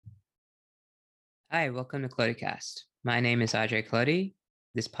Hi, welcome to Clodicast. My name is Ajay Clody.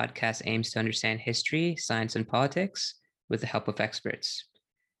 This podcast aims to understand history, science, and politics with the help of experts.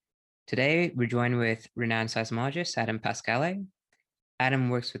 Today, we're joined with renowned seismologist Adam Pascale. Adam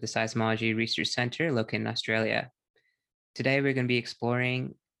works with the Seismology Research Centre located in Australia. Today, we're going to be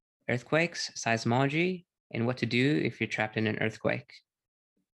exploring earthquakes, seismology, and what to do if you're trapped in an earthquake.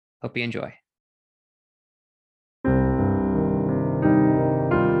 Hope you enjoy.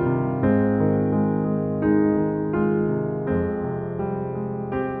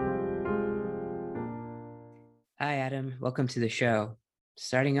 Hi, Adam. Welcome to the show.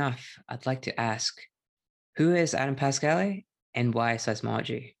 Starting off, I'd like to ask, who is Adam Pascale and why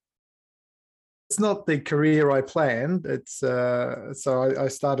seismology? It's not the career I planned. I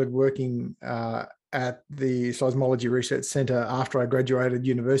started working at the Seismology Research Centre after I graduated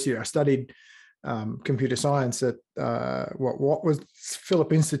university. I studied computer science at what was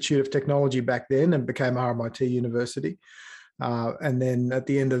Philip Institute of Technology back then and became RMIT University. And then at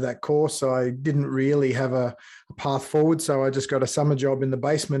the end of that course, I didn't really have a path forward. So I just got a summer job in the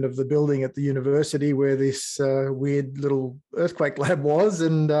basement of the building at the university where this weird little earthquake lab was.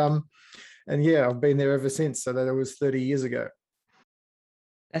 And yeah, I've been there ever since. So that was 30 years ago.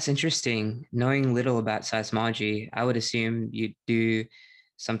 That's interesting. Knowing little about seismology, I would assume you'd do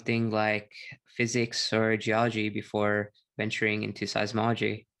something like physics or geology before venturing into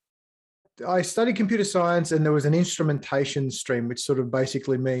seismology. I studied computer science, and there was an instrumentation stream, which sort of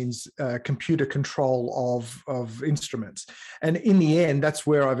basically means computer control of instruments. And in the end, that's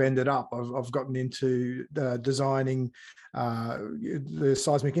where I've ended up. I've gotten into designing the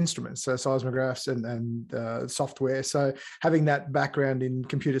seismic instruments, so seismographs and software. So having that background in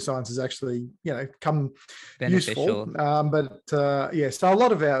computer science has actually, come Beneficial. useful. So a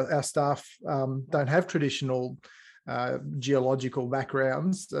lot of our staff don't have traditional geological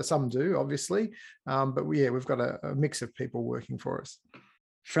backgrounds. Some do, obviously, but we've got a mix of people working for us.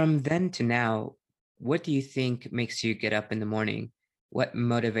 From then to now, what do you think makes you get up in the morning? What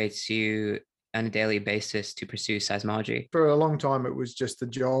motivates you on a daily basis to pursue seismology? For a long time, it was just a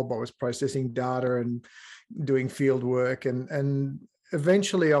job. I was processing data and doing field work, and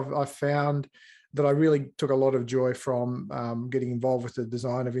eventually I've found that I really took a lot of joy from getting involved with the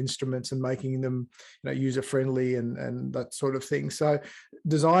design of instruments and making them, user friendly and that sort of thing. So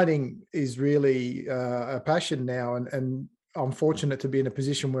designing is really a passion now, and I'm fortunate to be in a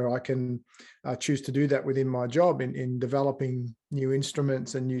position where I can choose to do that within my job in developing new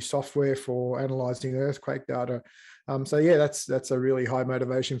instruments and new software for analysing earthquake data. That's a really high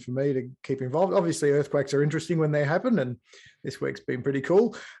motivation for me to keep involved. Obviously, earthquakes are interesting when they happen, and this week's been pretty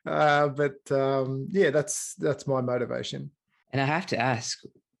cool. That's my motivation. And I have to ask,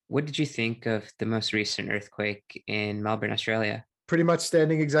 what did you think of the most recent earthquake in Melbourne, Australia? Pretty much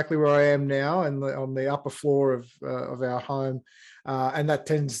standing exactly where I am now, and on the upper floor of our home, and that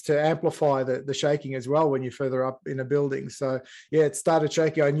tends to amplify the shaking as well when you're further up in a building. So yeah, it started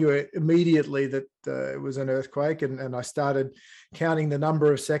shaking. I knew immediately that it was an earthquake, and I started counting the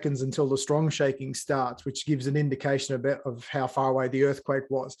number of seconds until the strong shaking starts, which gives an indication of how far away the earthquake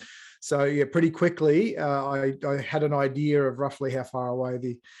was. So yeah, pretty quickly, I had an idea of roughly how far away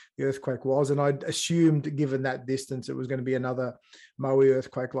the earthquake was, and I assumed, given that distance, it was going to be another Maui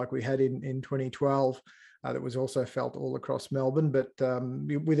earthquake like we had in 2012 that was also felt all across Melbourne. But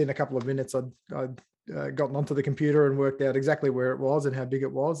within a couple of minutes, I'd gotten onto the computer and worked out exactly where it was and how big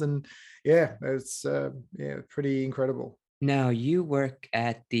it was, and it's pretty incredible. Now, you work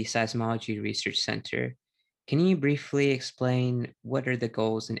at the Seismology Research Center. Can you briefly explain what are the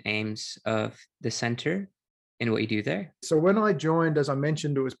goals and aims of the center and what you do there? So when I joined, as I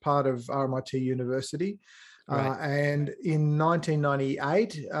mentioned, it was part of RMIT University. Right. And in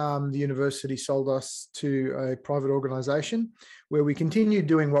 1998, the university sold us to a private organisation where we continued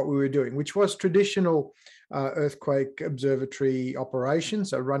doing what we were doing, which was traditional earthquake observatory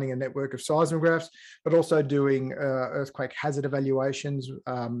operations, so running a network of seismographs, but also doing earthquake hazard evaluations,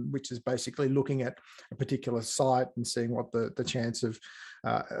 which is basically looking at a particular site and seeing what the chance of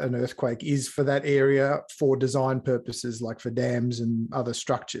an earthquake is for that area for design purposes, like for dams and other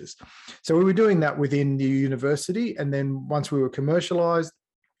structures. So we were doing that within the university. And then once we were commercialized,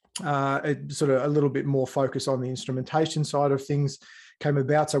 it sort of a little bit more focus on the instrumentation side of things came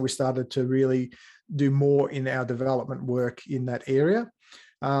about. So we started to really do more in our development work in that area.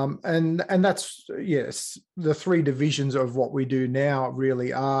 And that's, yes, the three divisions of what we do now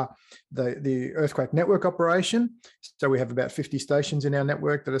really are the earthquake network operation. So we have about 50 stations in our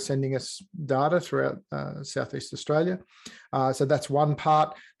network that are sending us data throughout Southeast Australia. So that's one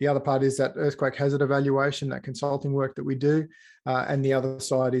part. The other part is that earthquake hazard evaluation, that consulting work that we do. And the other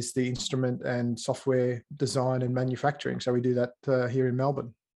side is the instrument and software design and manufacturing. So we do that here in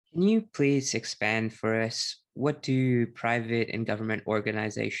Melbourne. Can you please expand for us? What do private and government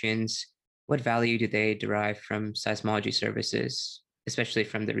organizations, what value do they derive from seismology services, especially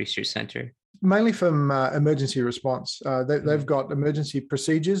from the research center? Mainly from emergency response. They've got emergency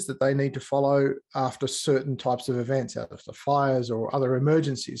procedures that they need to follow after certain types of events, after fires or other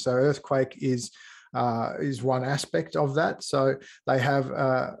emergencies. So earthquake is one aspect of that. So they have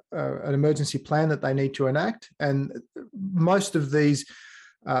an emergency plan that they need to enact. And most of these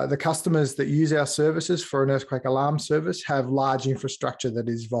the customers that use our services for an earthquake alarm service have large infrastructure that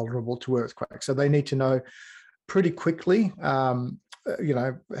is vulnerable to earthquakes. So they need to know pretty quickly, how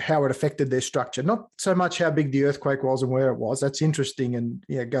it affected their structure. Not so much how big the earthquake was and where it was. That's interesting and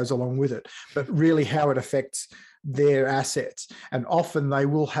it goes along with it, but really how it affects their assets. And often they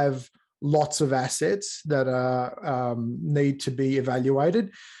will have lots of assets that need to be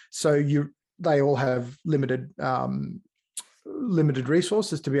evaluated. So they all have limited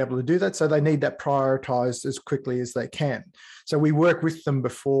resources to be able to do that. So they need that prioritized as quickly as they can. So we work with them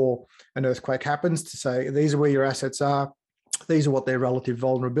before an earthquake happens to say, these are where your assets are. These are what their relative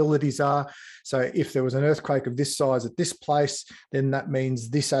vulnerabilities are. So if there was an earthquake of this size at this place, then that means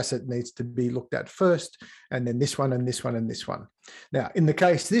this asset needs to be looked at first, and then this one and this one and this one. Now, in the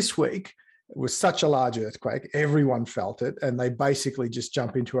case this week, it was such a large earthquake, everyone felt it, and they basically just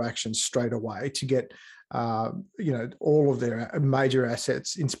jump into action straight away to get all of their major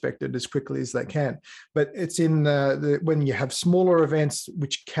assets inspected as quickly as they can. But it's in when you have smaller events,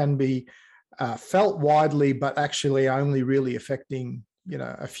 which can be felt widely, but actually only really affecting,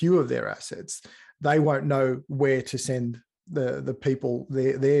 a few of their assets, they won't know where to send the people,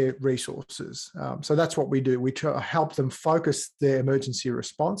 their resources. So that's what we do. We try to help them focus their emergency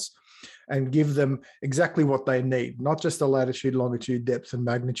response and give them exactly what they need, not just the latitude, longitude, depth, and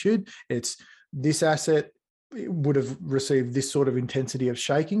magnitude. It's this asset would have received this sort of intensity of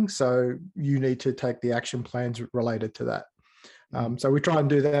shaking, so you need to take the action plans related to that. So we try and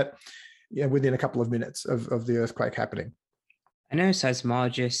do that within a couple of minutes of the earthquake happening. I know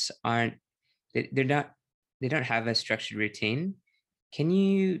seismologists they don't have a structured routine. Can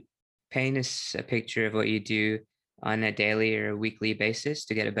you paint us a picture of what you do on a daily or weekly basis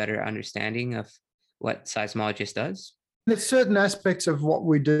to get a better understanding of what seismologist does? There's certain aspects of what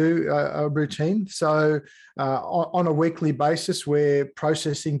we do are routine. So on a weekly basis, we're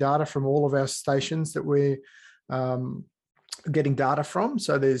processing data from all of our stations that we're getting data from.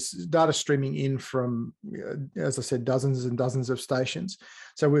 So there's data streaming in from, as I said, dozens and dozens of stations.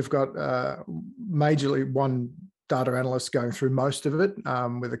 So we've got majorly one data analyst going through most of it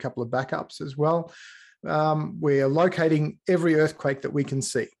with a couple of backups as well. We're locating every earthquake that we can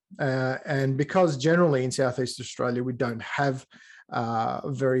see. And because generally in Southeast Australia, we don't have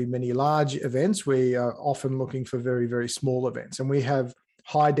very many large events, we are often looking for very, very small events. And we have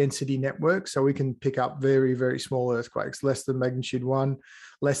high density networks, so we can pick up very, very small earthquakes, less than magnitude 1,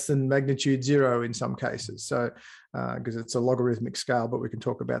 less than magnitude 0 in some cases. So because it's a logarithmic scale, but we can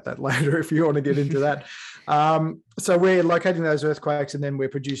talk about that later if you want to get into that. So we're locating those earthquakes, and then we're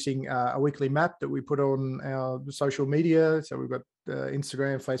producing a weekly map that we put on our social media. So we've got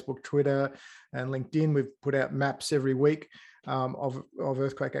Instagram, Facebook, Twitter, and LinkedIn. We've put out maps every week of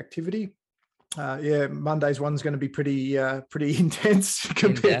earthquake activity. Monday's one's going to be pretty intense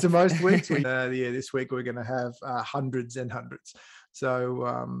compared to most weeks. This week we're going to have hundreds and hundreds.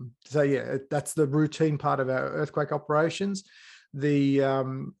 So that's the routine part of our earthquake operations. The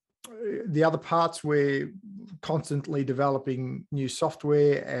other parts, we're constantly developing new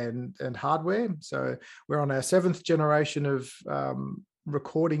software and hardware. So we're on our 7th generation of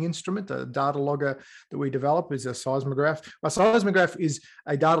recording instrument. The data logger that we develop is a seismograph. A seismograph is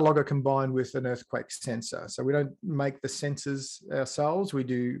a data logger combined with an earthquake sensor. So we don't make the sensors ourselves. We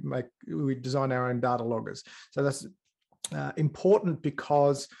design our own data loggers. So that's important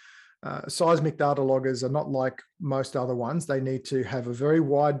because seismic data loggers are not like most other ones. They need to have a very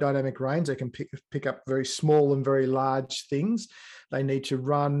wide dynamic range. They can pick up very small and very large things. They need to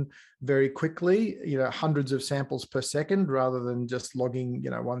run very quickly, hundreds of samples per second, rather than just logging,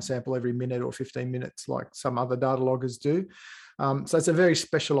 one sample every minute or 15 minutes like some other data loggers do. So it's a very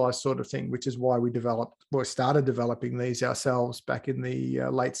specialized sort of thing, which is why we started developing these ourselves back in the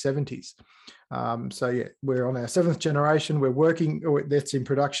late 70s. So yeah, we're on our 7th generation. We're working, that's in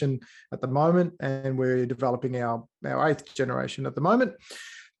production at the moment, and we're developing our 8th generation at the moment.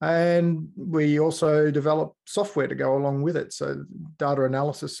 And we also develop software to go along with it. So data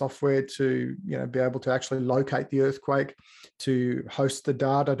analysis software to be able to actually locate the earthquake, to host the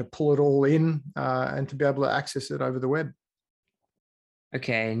data, to pull it all in, and to be able to access it over the web.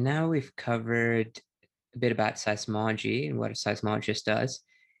 Okay, now we've covered a bit about seismology and what a seismologist does.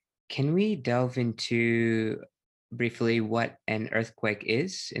 Can we delve into briefly what an earthquake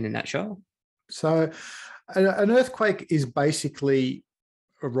is in a nutshell? So an earthquake is basically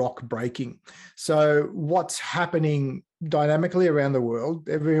a rock breaking. So what's happening dynamically around the world,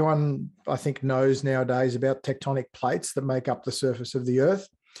 everyone I think knows nowadays about tectonic plates that make up the surface of the earth.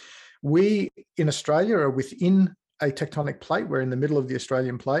 We in Australia are within a tectonic plate. We're in the middle of the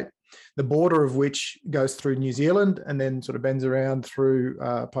Australian plate, the border of which goes through New Zealand and then sort of bends around through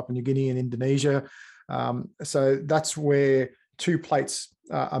Papua New Guinea and Indonesia. So that's where two plates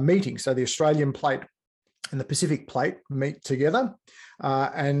are meeting. So the Australian plate and the Pacific plate meet together.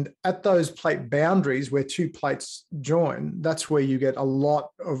 And at those plate boundaries where two plates join, that's where you get a lot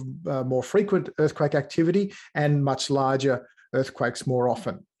of more frequent earthquake activity and much larger earthquakes more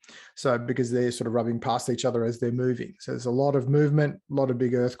often. So because they're sort of rubbing past each other as they're moving. So there's a lot of movement, a lot of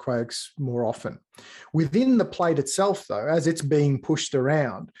big earthquakes more often. Within the plate itself, though, as it's being pushed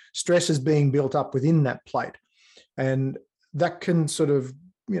around, stress is being built up within that plate. And that can sort of,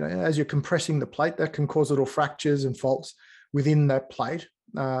 as you're compressing the plate, that can cause little fractures and faults within that plate.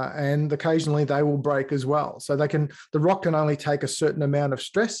 And occasionally they will break as well. So the rock can only take a certain amount of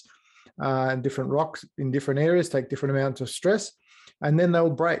stress, and different rocks in different areas take different amounts of stress, and then they'll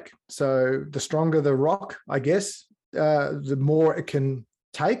break. So the stronger the rock, I guess, the more it can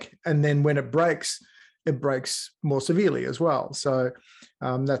take. And then when it breaks more severely as well. So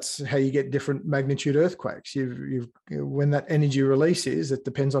that's how you get different magnitude earthquakes. When that energy release is, it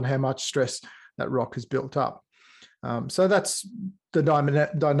depends on how much stress that rock has built up. So that's the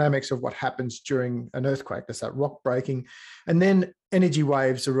dynamics of what happens during an earthquake. That's that rock breaking. And then energy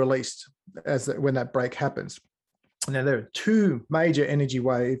waves are released when that break happens. Now, there are two major energy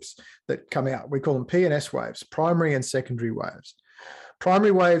waves that come out. We call them P and S waves, primary and secondary waves. Primary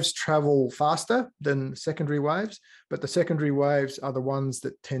waves travel faster than secondary waves, but the secondary waves are the ones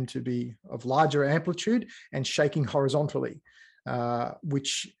that tend to be of larger amplitude and shaking horizontally,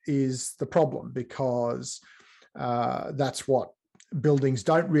 which is the problem because that's what buildings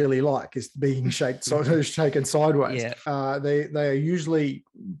don't really like, is being shaken sideways. Yeah. They are usually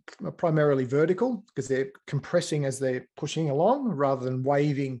primarily vertical because they're compressing as they're pushing along rather than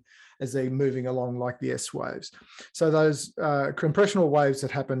waving as they're moving along like the S waves. So those compressional waves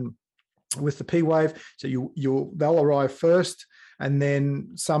that happen with the P wave, so they'll arrive first, and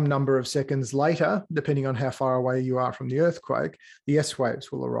then some number of seconds later, depending on how far away you are from the earthquake, the S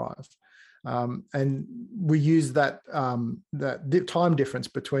waves will arrive. And we use that time difference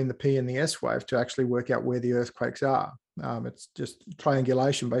between the P and the S wave to actually work out where the earthquakes are. It's just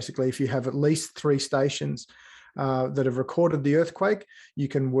triangulation. Basically, if you have at least 3 stations that have recorded the earthquake, you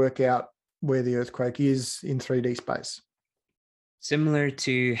can work out where the earthquake is in 3D space. Similar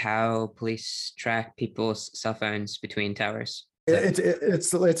to how police track people's cell phones between towers.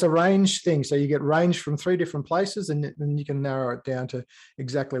 It's a range thing. So you get range from 3 different places, and then you can narrow it down to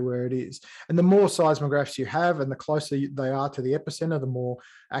exactly where it is. And the more seismographs you have and the closer they are to the epicenter, the more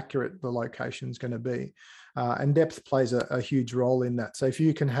accurate the location is going to be. And depth plays a huge role in that. So if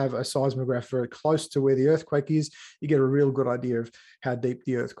you can have a seismograph very close to where the earthquake is, you get a real good idea of how deep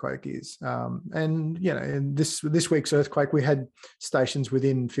the earthquake is. And in this week's earthquake, we had stations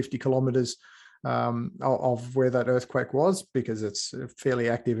within 50 kilometers of where that earthquake was, because it's a fairly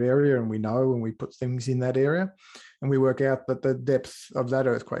active area, and we know when we put things in that area, and we work out that the depth of that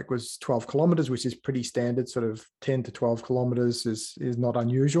earthquake was 12 kilometers, which is pretty standard. Sort of 10 to 12 kilometers is not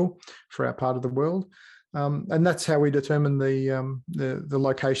unusual for our part of the world. And that's how we determine the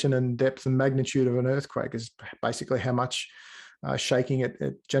location and depth and magnitude of an earthquake, is basically how much shaking it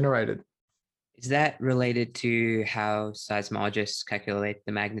generated. Is that related to how seismologists calculate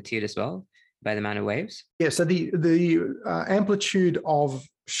the magnitude as well, by the amount of waves? Yeah, so the amplitude of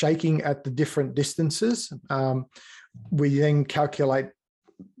shaking at the different distances, we then calculate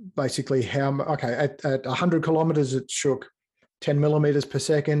basically at 100 kilometers it shook 10 millimeters per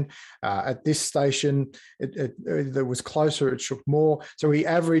second. At this station, that was closer, it shook more. So we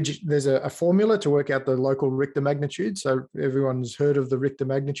average, there's a formula to work out the local Richter magnitude. So everyone's heard of the Richter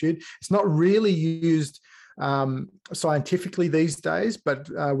magnitude. It's not really used scientifically these days, but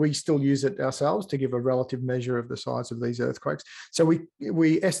we still use it ourselves to give a relative measure of the size of these earthquakes. So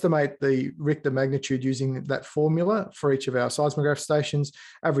we estimate the Richter magnitude using that formula for each of our seismograph stations,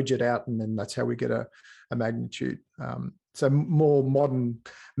 average it out, and then that's how we get a magnitude. So more modern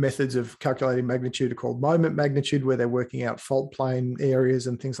methods of calculating magnitude are called moment magnitude, where they're working out fault plane areas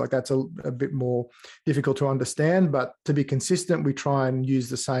and things like that. It's a bit more difficult to understand, but to be consistent, we try and use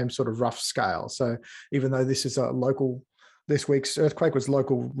the same sort of rough scale. So even though this is a local, this week's earthquake was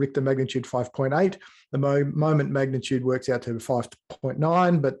local Richter magnitude 5.8, the moment magnitude works out to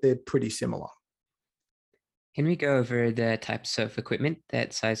 5.9, but they're pretty similar. Can we go over the types of equipment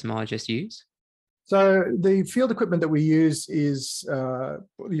that seismologists use? So the field equipment that we use is,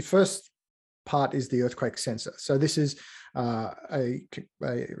 the first part is the earthquake sensor. So this is a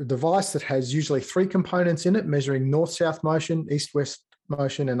device that has usually 3 components in it, measuring north-south motion, east-west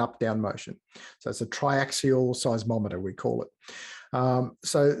motion, and up-down motion. So it's a triaxial seismometer, we call it.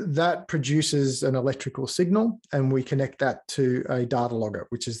 So that produces an electrical signal, and we connect that to a data logger,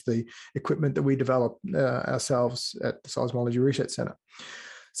 which is the equipment that we develop ourselves at the Seismology Research Centre.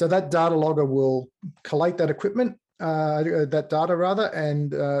 So that data logger will collate that equipment, that data rather,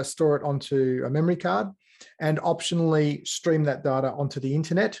 and store it onto a memory card, and optionally stream that data onto the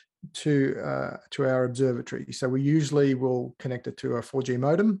internet to our observatory. So we usually will connect it to a 4G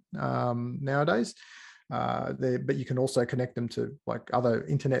modem nowadays, but you can also connect them to like other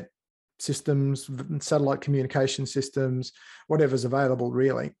internet systems, satellite communication systems, whatever's available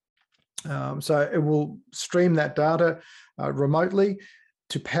really. So it will stream that data remotely.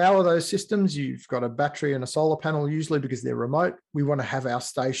 To power those systems, you've got a battery and a solar panel usually, because they're remote. We want to have our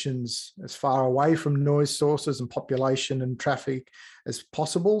stations as far away from noise sources and population and traffic as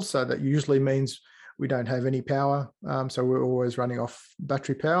possible. So that usually means we don't have any power. So we're always running off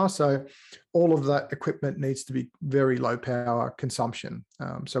battery power. So all of that equipment needs to be very low power consumption.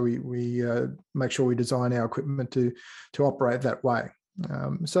 So we make sure we design our equipment to operate that way.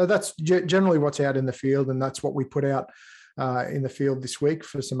 So that's generally what's out in the field, and that's what we put out in the field this week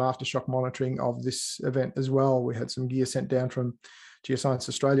for some aftershock monitoring of this event as well. We had some gear sent down from Geoscience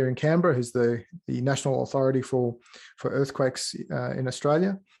Australia in Canberra, who's the national authority for earthquakes in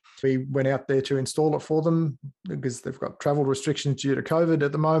Australia. We went out there to install it for them because they've got travel restrictions due to COVID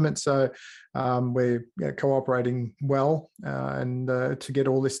at the moment. So we're cooperating well and to get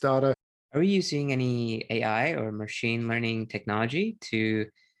all this data. Are we using any AI or machine learning technology to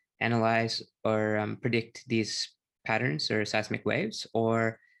analyze or predict these patterns or seismic waves,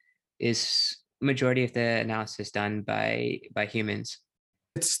 or is majority of the analysis done by humans?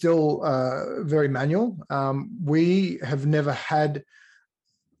 It's still very manual. We have never had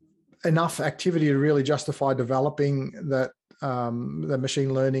enough activity to really justify developing that the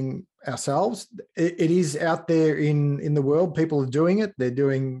machine learning ourselves. It is out there in the world. People are doing it. They're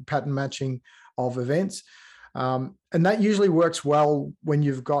doing pattern matching of events. And that usually works well when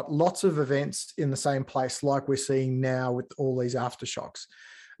you've got lots of events in the same place, like we're seeing now with all these aftershocks.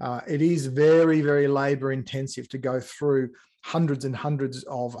 It is very, very labor intensive to go through hundreds and hundreds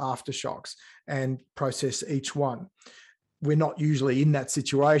of aftershocks and process each one. We're not usually in that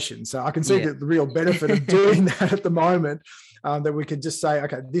situation. So I can see the real benefit of doing that at the moment, that we could just say,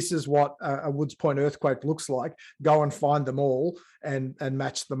 okay, this is what a Woods Point earthquake looks like. Go and find them all and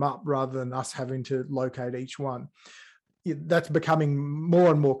match them up, rather than us having to locate each one. That's becoming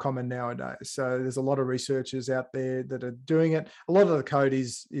more and more common nowadays. So there's a lot of researchers out there that are doing it. A lot of the code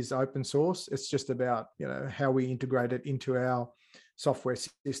is open source. It's just about, how we integrate it into our software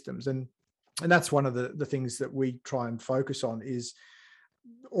systems. And that's one of the things that we try and focus on, is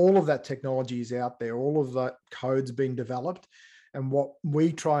all of that technology is out there, all of that code's being developed. And what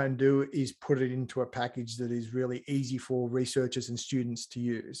we try and do is put it into a package that is really easy for researchers and students to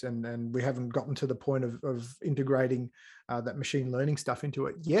use. And we haven't gotten to the point of integrating that machine learning stuff into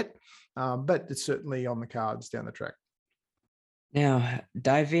it yet, but it's certainly on the cards down the track. Now,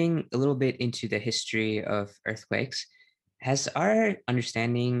 diving a little bit into the history of earthquakes, has our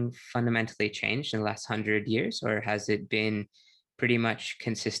understanding fundamentally changed in the last 100 years, or has it been pretty much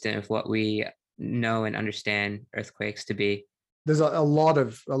consistent with what we know and understand earthquakes to be? There's a lot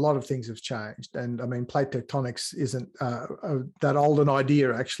of things have changed, and I mean, plate tectonics isn't that old an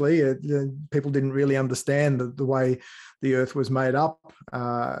idea. Actually, people didn't really understand the way the Earth was made up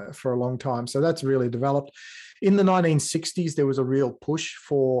for a long time. So that's really developed. In the 1960s, there was a real push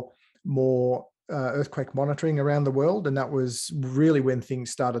for more earthquake monitoring around the world, and that was really when things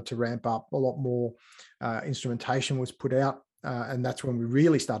started to ramp up. A lot more instrumentation was put out, and that's when we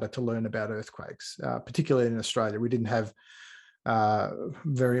really started to learn about earthquakes, particularly in Australia. We didn't have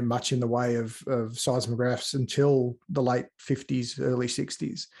very much in the way of seismographs until the late 50s, early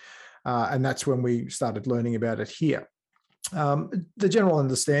 60s. And that's when we started learning about it here. The general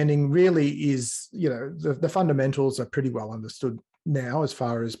understanding really is, the fundamentals are pretty well understood now as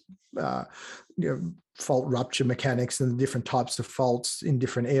far as fault rupture mechanics and the different types of faults in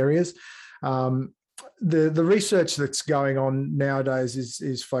different areas. The research that's going on nowadays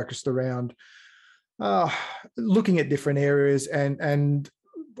is focused around looking at different areas and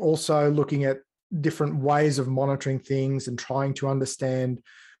also looking at different ways of monitoring things and trying to understand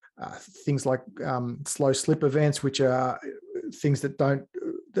things like slow slip events, which are things that don't,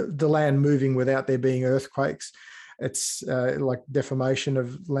 the land moving without there being earthquakes. It's like deformation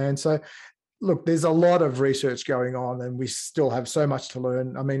of land. So look, there's a lot of research going on and we still have so much to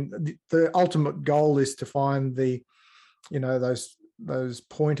learn. I mean, the ultimate goal is to find those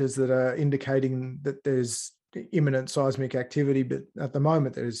pointers that are indicating that there's imminent seismic activity, but at the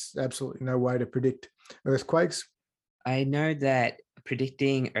moment there's absolutely no way to predict earthquakes. I know that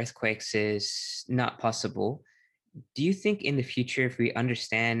predicting earthquakes is not possible. Do you think in the future, if we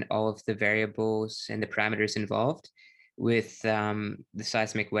understand all of the variables and the parameters involved with the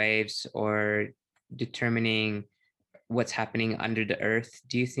seismic waves or determining what's happening under the earth,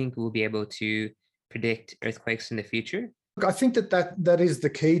 do you think we'll be able to predict earthquakes in the future? I think that is the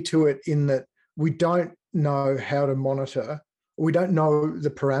key to it, in that we don't know how to monitor. We don't know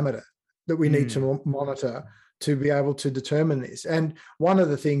the parameter that we need to monitor to be able to determine this. And one of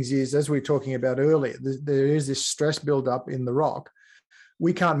the things is, as we were talking about earlier, there is this stress buildup in the rock.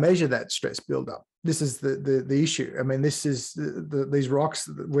 We can't measure that stress buildup. This is the issue. I mean, this is these rocks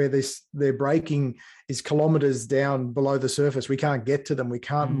where their breaking is kilometers down below the surface. We can't get to them. We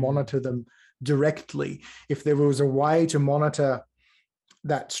can't monitor them directly. If there was a way to monitor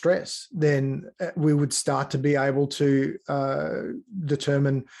that stress, then we would start to be able to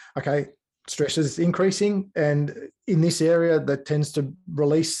determine, okay, stress is increasing, and in this area that tends to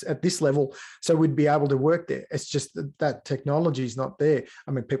release at this level, so we'd be able to work there. It's just that technology is not there.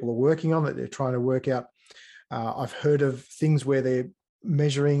 I mean, people are working on it. They're trying to work out. I've heard of things where they're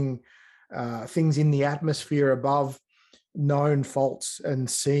measuring things in the atmosphere above known faults and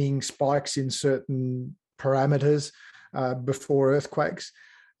seeing spikes in certain parameters before earthquakes.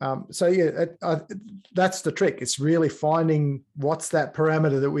 That's the trick. It's really finding what's that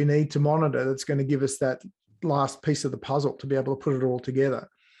parameter that we need to monitor that's going to give us that last piece of the puzzle to be able to put it all together.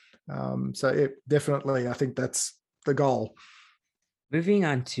 Definitely, I think that's the goal. Moving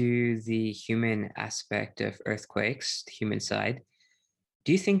on to the human aspect of earthquakes, the human side,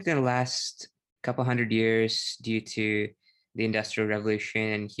 do you think the last couple hundred years, due to the Industrial Revolution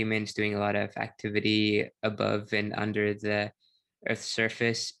and humans doing a lot of activity above and under the Earth's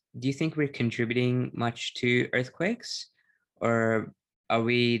surface, do you think we're contributing much to earthquakes, or are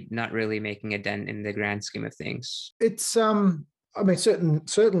we not really making a dent in the grand scheme of things? It's I mean,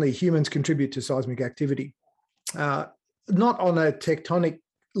 certainly humans contribute to seismic activity, not on a tectonic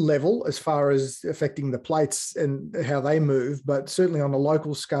level as far as affecting the plates and how they move, but certainly on a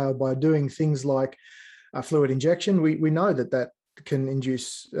local scale by doing things like fluid injection. We know that can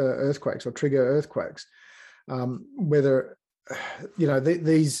induce earthquakes or trigger earthquakes. Whether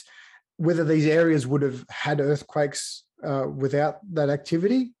whether these areas would have had earthquakes without that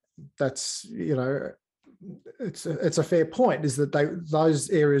activity, that's it's a fair point. Is that those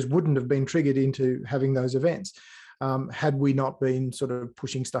areas wouldn't have been triggered into having those events had we not been sort of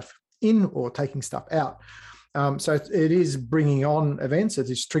pushing stuff in or taking stuff out. So it is bringing on events. It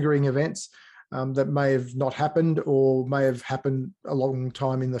is triggering events that may have not happened or may have happened a long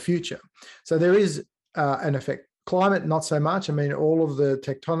time in the future. So there is an effect. Climate, not so much. I mean, all of the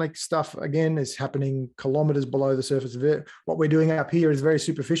tectonic stuff, again, is happening kilometers below the surface of it. What we're doing up here is very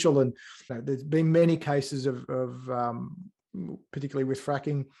superficial. And there's been many cases of particularly with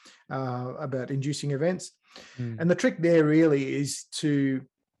fracking, about inducing events. And the trick there really is to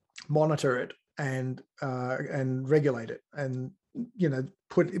monitor it and regulate it, and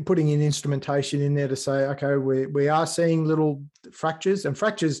putting in instrumentation in there to say, okay, we are seeing little fractures, and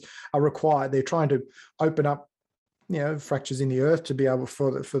fractures are required. They're trying to open up fractures in the earth to be able for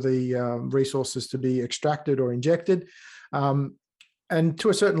the resources to be extracted or injected. And to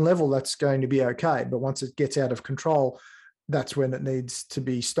a certain level, that's going to be okay. But once it gets out of control, that's when it needs to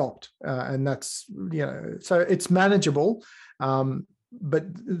be stopped. And that's, so it's manageable, but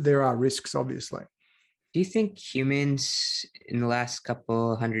there are risks, obviously. Do you think humans in the last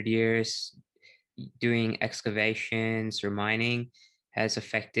couple hundred years doing excavations or mining has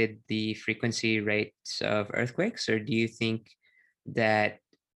affected the frequency rates of earthquakes? Or do you think that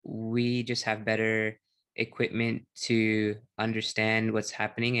we just have better equipment to understand what's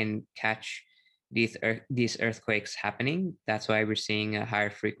happening and catch these earthquakes happening. That's why we're seeing a higher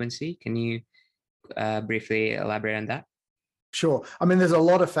frequency. Can you briefly elaborate on that? Sure. I mean, there's a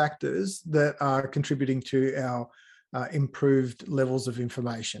lot of factors that are contributing to our improved levels of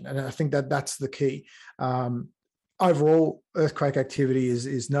information, and I think that that's the key. Overall, earthquake activity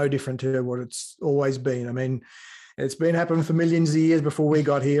is no different to what it's always been. I mean, it's been happening for millions of years before we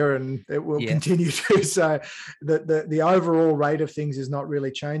got here, and it will continue to. So the overall rate of things is not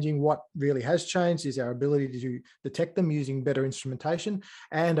really changing. What really has changed is our ability to detect them using better instrumentation,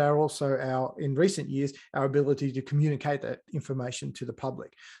 and in recent years, our ability to communicate that information to the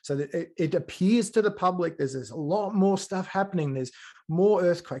public. So that it appears to the public there's a lot more stuff happening. There's more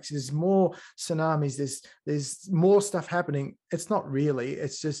earthquakes, there's more tsunamis, there's more stuff happening. It's not really.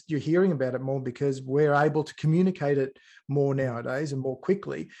 It's just you're hearing about it more because we're able to communicate it more nowadays and more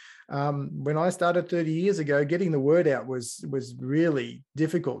quickly. When I started 30 years ago, getting the word out was really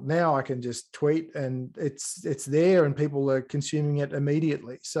difficult. Now I can just tweet and it's there and people are consuming it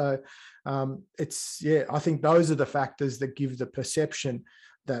immediately. So I think those are the factors that give the perception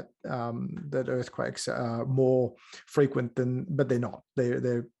that earthquakes are more frequent but they're not.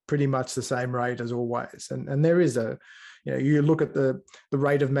 They're pretty much the same rate as always. And there is you look at the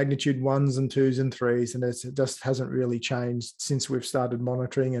rate of magnitude 1s and 2s and 3s, and it just hasn't really changed since we've started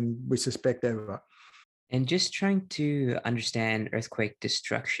monitoring, and we suspect ever. And just trying to understand earthquake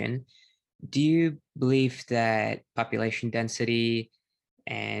destruction, do you believe that population density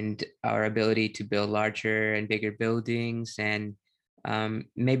and our ability to build larger and bigger buildings, and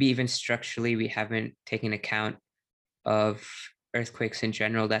maybe even structurally, we haven't taken account of earthquakes in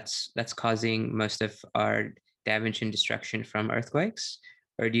general, that's causing most of our damage and destruction from earthquakes?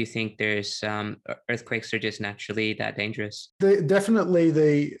 Or do you think there's earthquakes are just naturally that dangerous? Definitely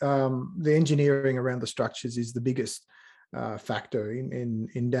the engineering around the structures is the biggest factor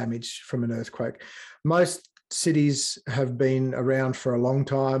in damage from an earthquake. Most cities have been around for a long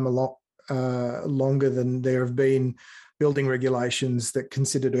time, a lot longer than there have been building regulations that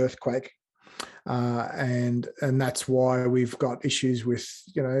considered earthquake. And that's why we've got issues with,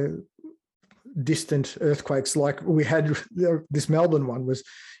 distant earthquakes like we had. This Melbourne one was,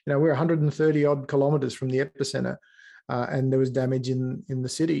 we're 130 odd kilometers from the epicenter, and there was damage in the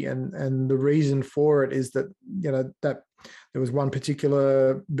city. And the reason for it is that, that there was one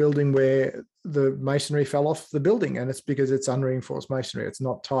particular building where the masonry fell off the building, and it's because it's unreinforced masonry. It's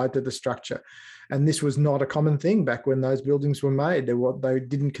not tied to the structure. And this was not a common thing back when those buildings were made. They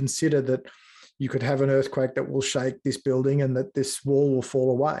didn't consider that you could have an earthquake that will shake this building and that this wall will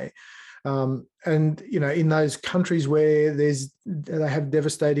fall away. And in those countries where they have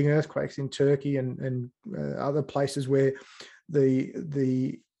devastating earthquakes, in Turkey and other places where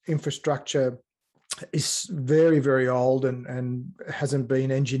the infrastructure is very, very old and hasn't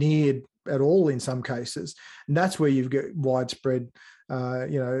been engineered at all in some cases, and that's where you've got widespread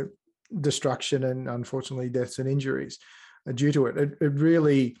destruction and unfortunately deaths and injuries due to it. It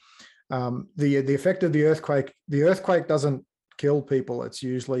really the effect of the earthquake doesn't kill people. It's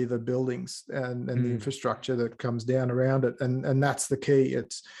usually the buildings and the infrastructure that comes down around it, and that's the key.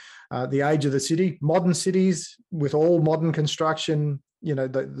 It's the age of the city. Modern cities with all modern construction,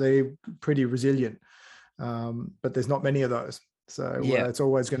 they're pretty resilient, but there's not many of those, so it's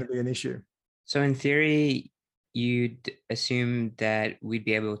always going to be an issue. So in theory, you'd assume that we'd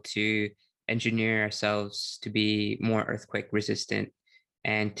be able to engineer ourselves to be more earthquake resistant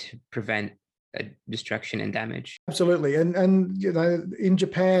and to prevent destruction and damage. Absolutely. And in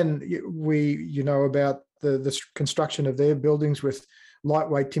Japan, we about the construction of their buildings with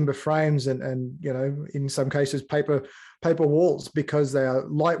lightweight timber frames and in some cases paper walls, because they are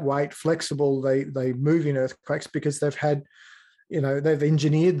lightweight, flexible. They move in earthquakes because they've had, they've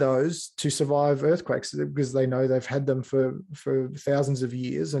engineered those to survive earthquakes because they know they've had them for thousands of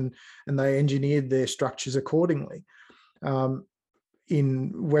years, and they engineered their structures accordingly.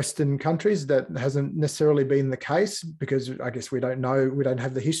 In Western countries, that hasn't necessarily been the case because I guess we don't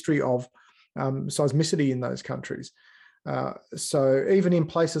have the history of seismicity in those countries. So even in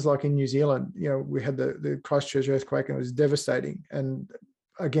places like in New Zealand, we had the Christchurch earthquake, and it was devastating. And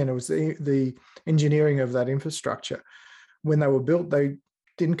again, it was the engineering of that infrastructure. When they were built, they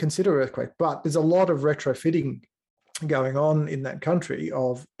didn't consider earthquake, but there's a lot of retrofitting going on in that country,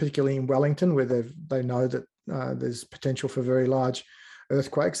 particularly in Wellington, where they know that there's potential for very large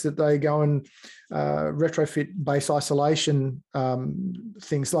earthquakes, that they go and retrofit base isolation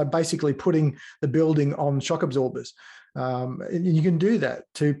things, like basically putting the building on shock absorbers. And you can do that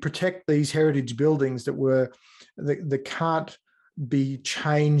to protect these heritage buildings that can't be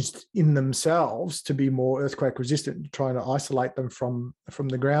changed in themselves to be more earthquake resistant, trying to isolate them from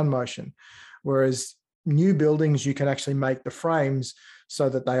the ground motion. Whereas new buildings, you can actually make the frames so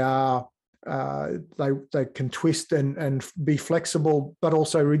that they are they can twist and be flexible, but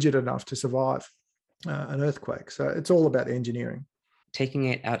also rigid enough to survive an earthquake. So it's all about engineering. Taking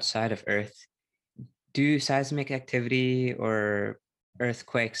it outside of Earth, do seismic activity or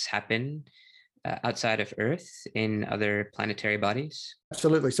earthquakes happen outside of Earth in other planetary bodies?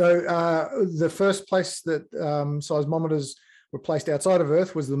 Absolutely. So the first place that seismometers were placed outside of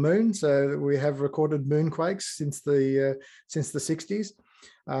Earth was the Moon. So we have recorded moonquakes since the 60s,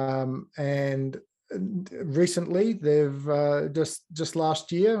 and recently they've just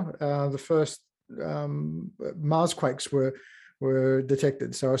last year the first Marsquakes were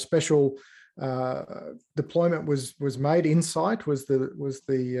detected. So a special deployment was made. InSight was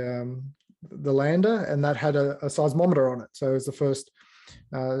the lander, and that had a seismometer on it. So it was the first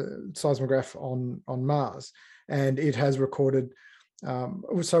seismograph on Mars, and it has recorded.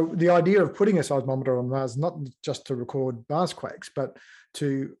 So the idea of putting a seismometer on Mars, not just to record Marsquakes, but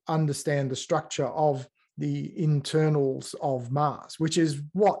to understand the structure of the internals of Mars, which is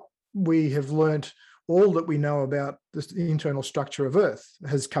what we have learnt. All that we know about the internal structure of Earth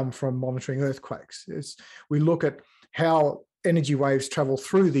has come from monitoring earthquakes. We look at how energy waves travel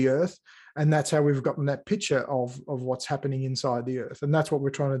through the Earth, and that's how we've gotten that picture of what's happening inside the Earth. And that's what we're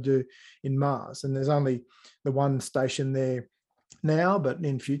trying to do in Mars. And there's only the one station there now, but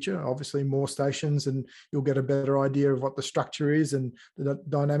in future, obviously more stations, and you'll get a better idea of what the structure is and the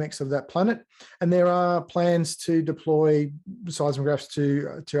dynamics of that planet. And there are plans to deploy seismographs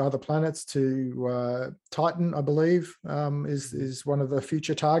to other planets. To Titan, I believe, is one of the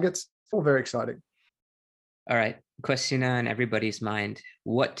future targets. All very exciting. All right. Question on everybody's mind: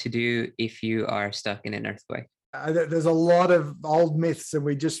 what to do if you are stuck in an earthquake? There's a lot of old myths, and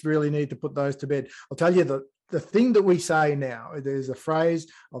we just really need to put those to bed. I'll tell you the thing that we say now, there's a phrase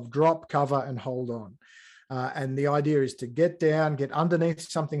of drop, cover, and hold on. And the idea is to get down, get underneath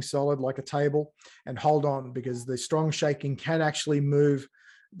something solid like a table, and hold on, because the strong shaking can actually move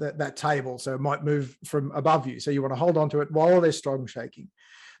that table. So it might move from above you. So you want to hold on to it while there's strong shaking.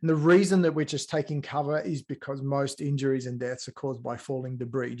 And the reason that we're just taking cover is because most injuries and deaths are caused by falling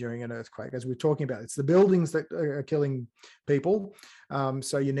debris during an earthquake. As we're talking about, it's the buildings that are killing people.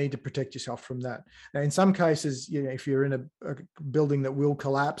 So you need to protect yourself from that. Now, in some cases, if you're in a building that will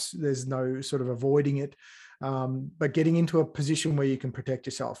collapse, there's no sort of avoiding it. But getting into a position where you can protect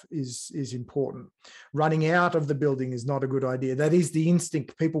yourself is important. Running out of the building is not a good idea. That is the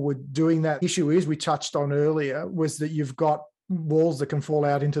instinct. People were doing that. The issue is, we touched on earlier, was that you've got walls that can fall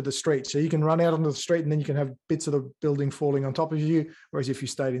out into the street. So you can run out onto the street, and then you can have bits of the building falling on top of you. Whereas if you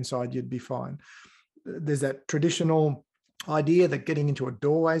stayed inside, you'd be fine. There's that traditional idea that getting into a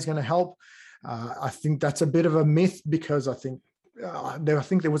doorway is going to help. I think that's a bit of a myth, because I think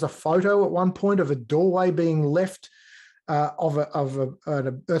there was a photo at one point of a doorway being left of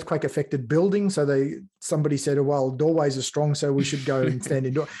an earthquake-affected building. So somebody said, "Oh, well, doorways are strong, so we should go and stand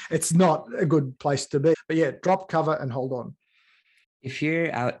indoors." It's not a good place to be. But yeah, drop, cover, and hold on. If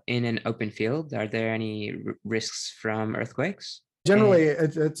you're out in an open field, are there any risks from earthquakes? Generally,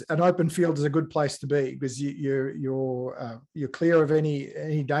 it's an open field is a good place to be, because you're clear of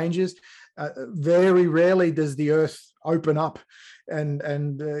any dangers. Very rarely does the Earth open up, and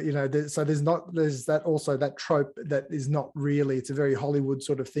so there's that trope that is not really. It's a very Hollywood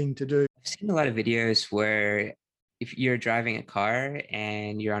sort of thing to do. I've seen a lot of videos where if you're driving a car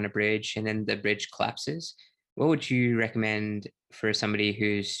and you're on a bridge and then the bridge collapses, what would you recommend for somebody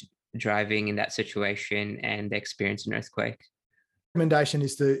who's driving in that situation and they experience an earthquake? Recommendation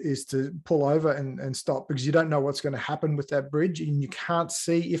is to pull over and stop, because you don't know what's going to happen with that bridge, and you can't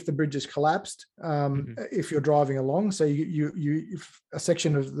see if the bridge has collapsed if you're driving along. So if a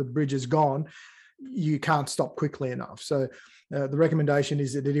section of the bridge is gone, you can't stop quickly enough. So the recommendation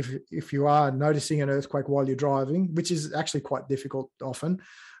is that if you are noticing an earthquake while you're driving, which is actually quite difficult often,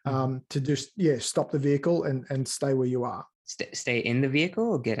 to just stop the vehicle and stay where you are. Stay in the vehicle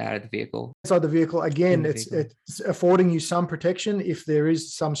or get out of the vehicle? Inside the vehicle. Again, it's affording you some protection if there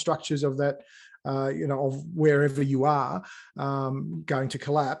is some structures of that, of wherever you are going to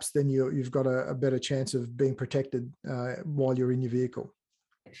collapse, then you've got a better chance of being protected while you're in your vehicle.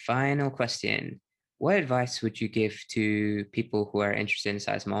 Final question. What advice would you give to people who are interested in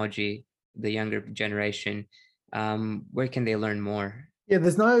seismology, the younger generation? Where can they learn more? Yeah,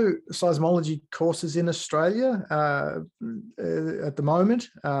 there's no seismology courses in Australia at the moment.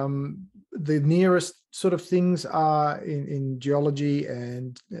 the nearest sort of things are in geology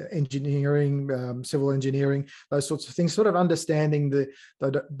and engineering, civil engineering, those sorts of things, sort of understanding the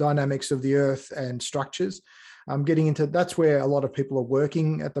dynamics of the earth and structures. Getting into that's where a lot of people are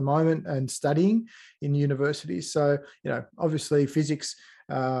working at the moment and studying in universities. So, obviously physics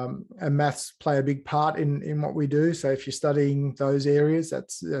and maths play a big part in what we do. So if you're studying those areas,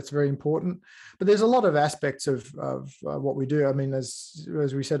 that's very important. But there's a lot of aspects of what we do. I mean, as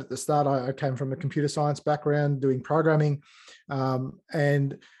we said at the start, I came from a computer science background doing programming,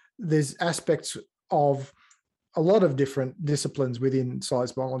 and there's aspects of a lot of different disciplines within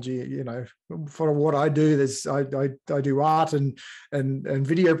seismology. For what I do, I do art and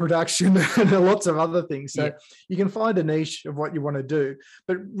video production and lots of other things. So you can find a niche of what you want to do.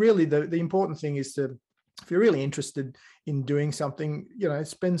 But really, the important thing is to, if you're really interested in doing something,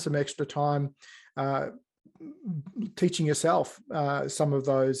 spend some extra time teaching yourself some of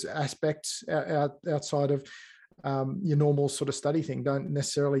those aspects outside of your normal sort of study thing. Don't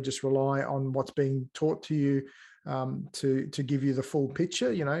necessarily just rely on what's being taught to you to give you the full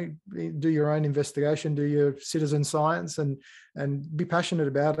picture. Do your own investigation, do your citizen science, and be passionate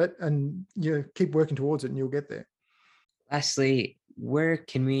about it, and keep working towards it, and you'll get there. Lastly, where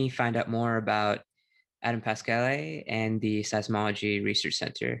can we find out more about Adam Pascale and the Seismology Research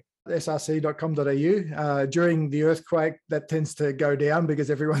Center? src.com.au. During the earthquake, that tends to go down because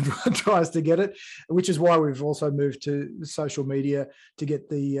everyone tries to get it, which is why we've also moved to social media to get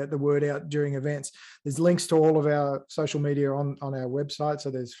the word out during events. There's links to all of our social media on our website. So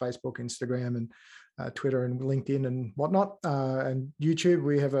there's Facebook, Instagram, and Twitter and LinkedIn and whatnot, and YouTube.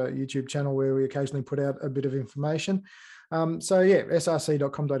 We have a YouTube channel where we occasionally put out a bit of information.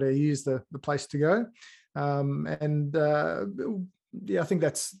 src.com.au is the place to go. I think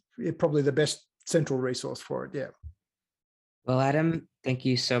that's probably the best central resource for it. Yeah. Well, Adam, thank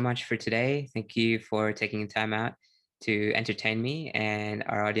you so much for today. Thank you for taking time out to entertain me and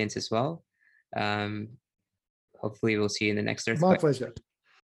our audience as well. Hopefully we'll see you in the next earthquake. My pleasure.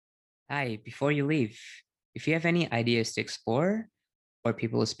 Hi, before you leave, if you have any ideas to explore or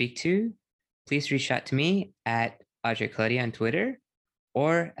people to speak to, please reach out to me at Audrey Clody on Twitter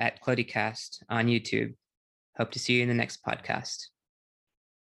or at ClodyCast on YouTube. Hope to see you in the next podcast.